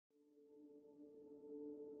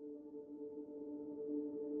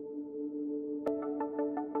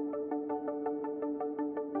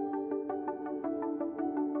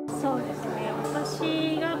そうですね、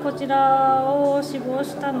私がこちらを志望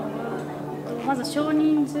したのは、まず少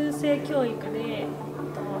人数制教育で、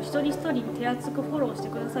一人一人手厚くフォローして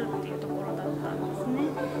くださるっていうところだったんですね。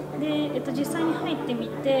で、実際に入ってみ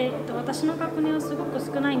て、私の学年はすごく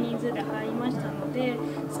少ない人数で入りましたので、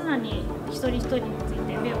さらに一人一人につい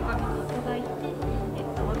て目をかけていただいて、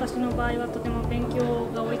私の場合はとても勉強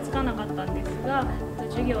が追いつかなかったんですが、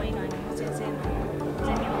授業以外にも先生の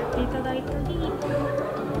ゼミをやっていただいたり、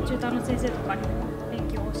チューターの先生とかにも勉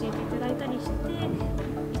強を教えていただいたりして、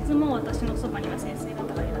いつも私のそばには先生方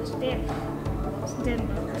がいらして、全部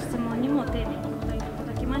の質問にも丁寧に答えていた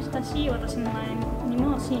だきましたし、私の悩みに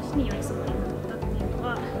も真摯に寄り添っていただいたっていうの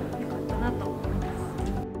は良かったなと思いま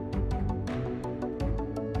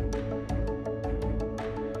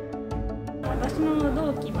す。私の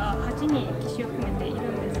同期は8人期種を含めている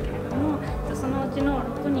んですけれども、そのうちの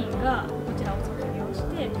6人がこちらを卒業し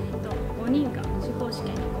て、5人が司法試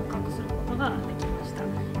験に合格することができました。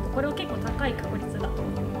これは結構高い確率だと思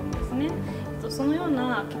うんですね。そのよう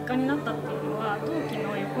な結果になったっていうのは、同期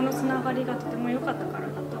の横のつながりがとても良かったから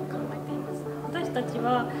だと考えています。私たち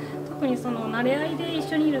は特にその慣れ合いで一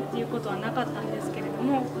緒にいるっていうことはなかったんですけれど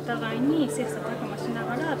も、お互いに切磋琢磨しな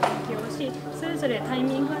がら勉強をし、それぞれタイ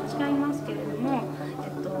ミングは違いますけれども、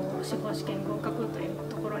司法試験合格という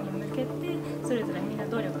ところに向けてそれぞれみんな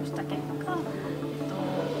努力した結果、合格という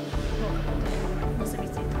のに結び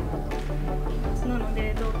ついたんだと思っています。なの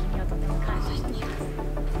で同期にはとても感謝しています。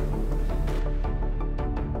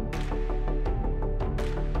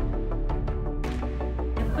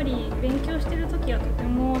やっぱり勉強してる時はとて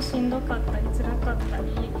もしんどかったり辛かったり、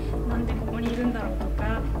なんでここにいるんだろうと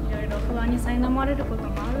か、いろいろ不安に苛まれること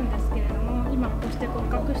もあるんですけれども、今こうして合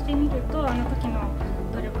格してみると、あの時の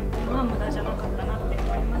努力っていうのは無駄じゃなかったなって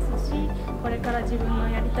思いますし、これから自分の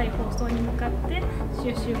やりたい放送に向かって収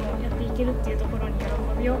集もやっていけるっていうところに喜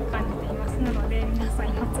びを感じています。なので皆さん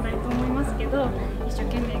今辛いと思いますけど、一生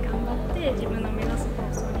懸命頑張って自分の目指す放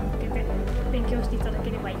送に向けて勉強していただけ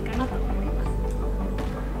れば